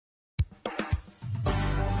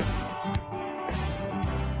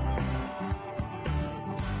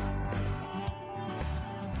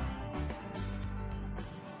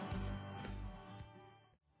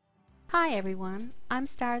Hi everyone, I'm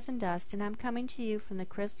StarsInDust and I'm coming to you from the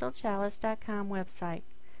Crystal-Chalice.com website.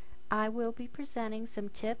 I will be presenting some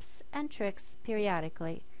tips and tricks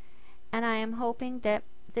periodically, and I am hoping that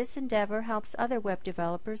this endeavor helps other web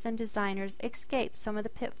developers and designers escape some of the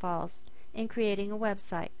pitfalls in creating a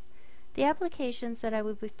website. The applications that I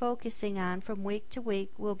will be focusing on from week to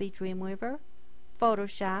week will be Dreamweaver,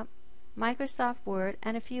 Photoshop, Microsoft Word,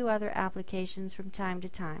 and a few other applications from time to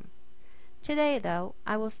time. Today, though,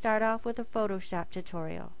 I will start off with a Photoshop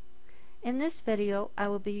tutorial. In this video, I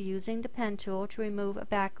will be using the pen tool to remove a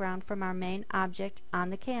background from our main object on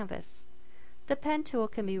the canvas. The pen tool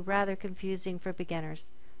can be rather confusing for beginners,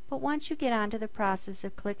 but once you get onto the process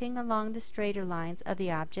of clicking along the straighter lines of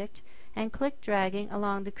the object and click dragging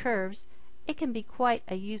along the curves, it can be quite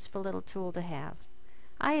a useful little tool to have.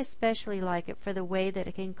 I especially like it for the way that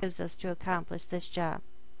it encourages us to accomplish this job.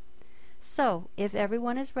 So, if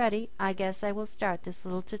everyone is ready, I guess I will start this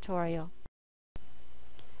little tutorial.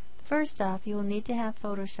 First off, you will need to have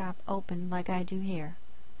Photoshop open like I do here,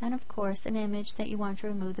 and of course an image that you want to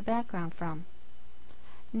remove the background from.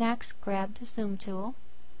 Next, grab the zoom tool,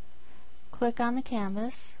 click on the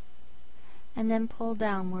canvas, and then pull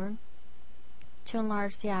downward to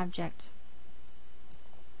enlarge the object.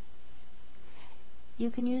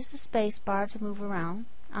 You can use the space bar to move around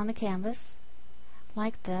on the canvas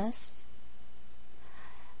like this.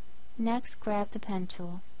 Next, grab the pen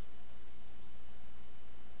tool.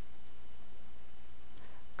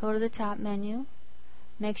 Go to the top menu,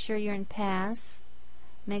 make sure you're in Paths,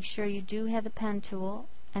 make sure you do have the pen tool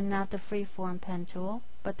and not the freeform pen tool,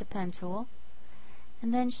 but the pen tool,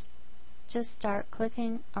 and then just start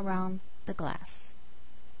clicking around the glass.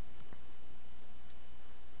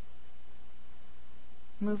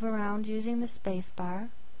 Move around using the space bar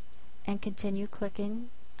and continue clicking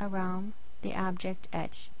around the object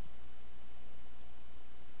edge.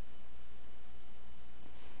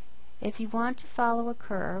 If you want to follow a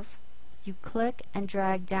curve, you click and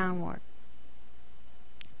drag downward.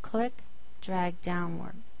 Click, drag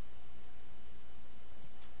downward.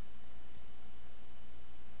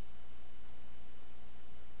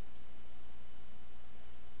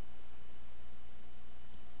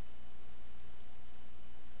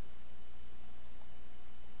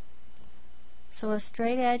 So a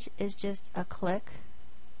straight edge is just a click,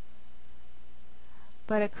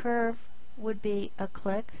 but a curve would be a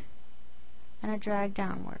click and a drag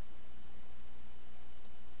downward.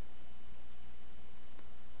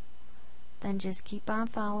 Then just keep on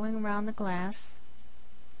following around the glass.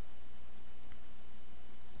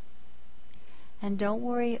 And don't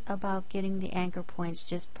worry about getting the anchor points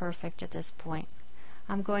just perfect at this point.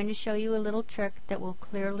 I'm going to show you a little trick that will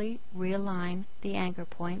clearly realign the anchor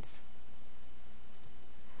points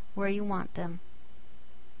where you want them.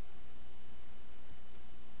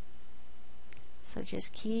 So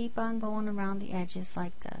just keep on going around the edges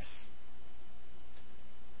like this.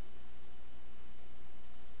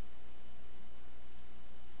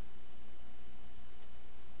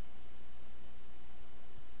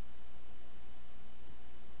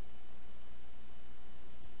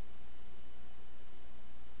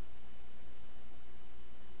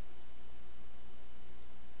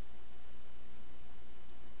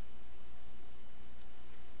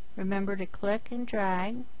 Remember to click and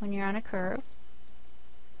drag when you're on a curve.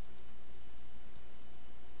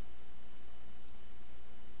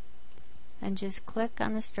 And just click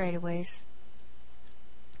on the straightaways.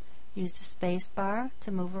 Use the space bar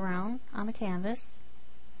to move around on the canvas.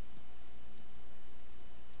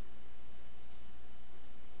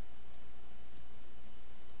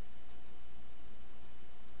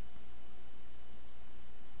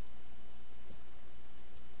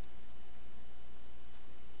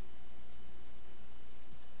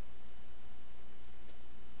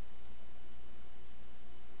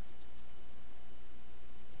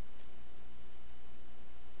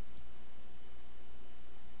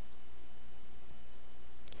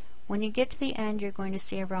 When you get to the end, you're going to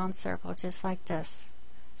see a round circle just like this.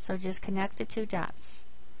 So just connect the two dots,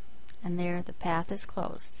 and there the path is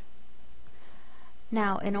closed.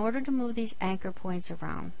 Now, in order to move these anchor points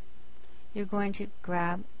around, you're going to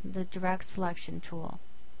grab the direct selection tool,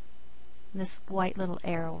 this white little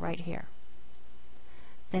arrow right here.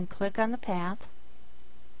 Then click on the path.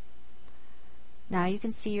 Now you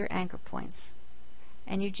can see your anchor points,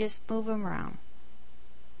 and you just move them around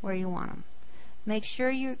where you want them. Make sure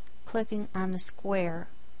you're clicking on the square,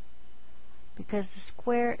 because the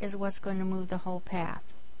square is what's going to move the whole path.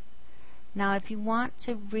 Now if you want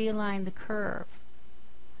to realign the curve,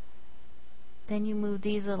 then you move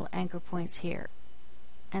these little anchor points here,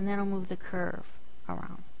 and then it'll move the curve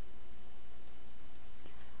around.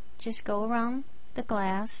 just go around the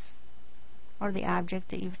glass or the object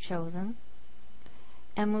that you've chosen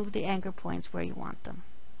and move the anchor points where you want them.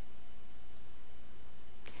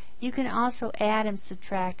 You can also add and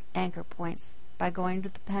subtract anchor points by going to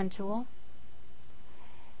the pen tool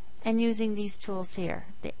and using these tools here.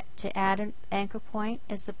 To add an anchor point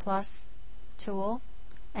is the plus tool,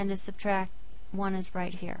 and to subtract one is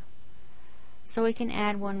right here. So we can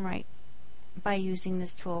add one right by using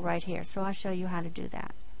this tool right here. So I'll show you how to do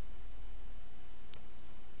that.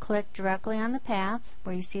 Click directly on the path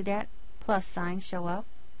where you see that plus sign show up,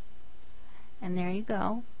 and there you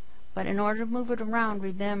go. But in order to move it around,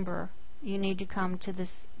 remember, you need to come to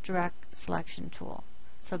this direct selection tool.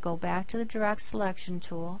 So go back to the direct selection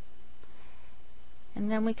tool, and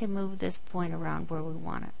then we can move this point around where we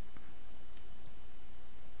want it.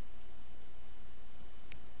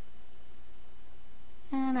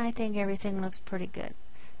 And I think everything looks pretty good.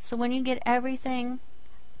 So when you get everything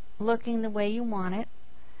looking the way you want it,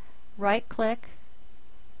 right click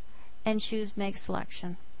and choose Make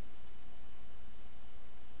Selection.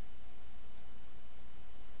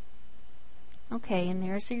 Okay, and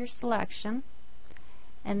there's your selection.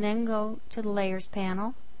 And then go to the Layers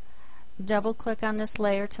panel. Double click on this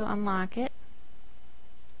layer to unlock it.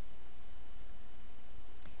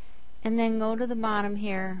 And then go to the bottom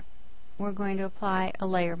here. We're going to apply a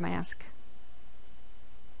layer mask.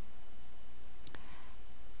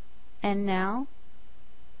 And now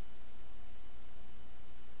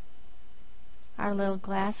our little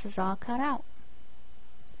glass is all cut out.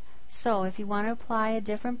 So if you want to apply a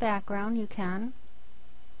different background, you can.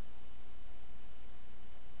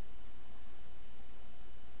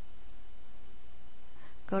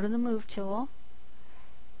 Go to the Move tool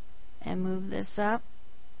and move this up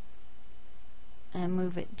and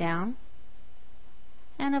move it down.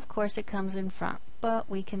 And of course it comes in front, but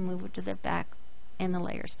we can move it to the back in the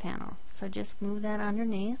Layers panel. So just move that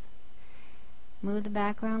underneath. Move the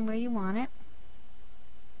background where you want it.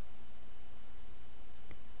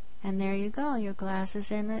 And there you go, your glass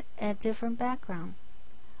is in a different background.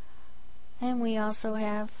 And we also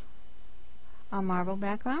have a marble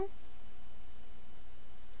background,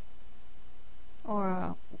 or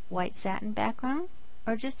a white satin background,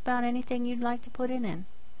 or just about anything you'd like to put it in.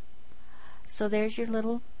 So there's your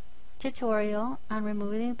little tutorial on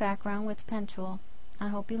removing the background with the pen tool. I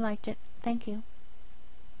hope you liked it. Thank you.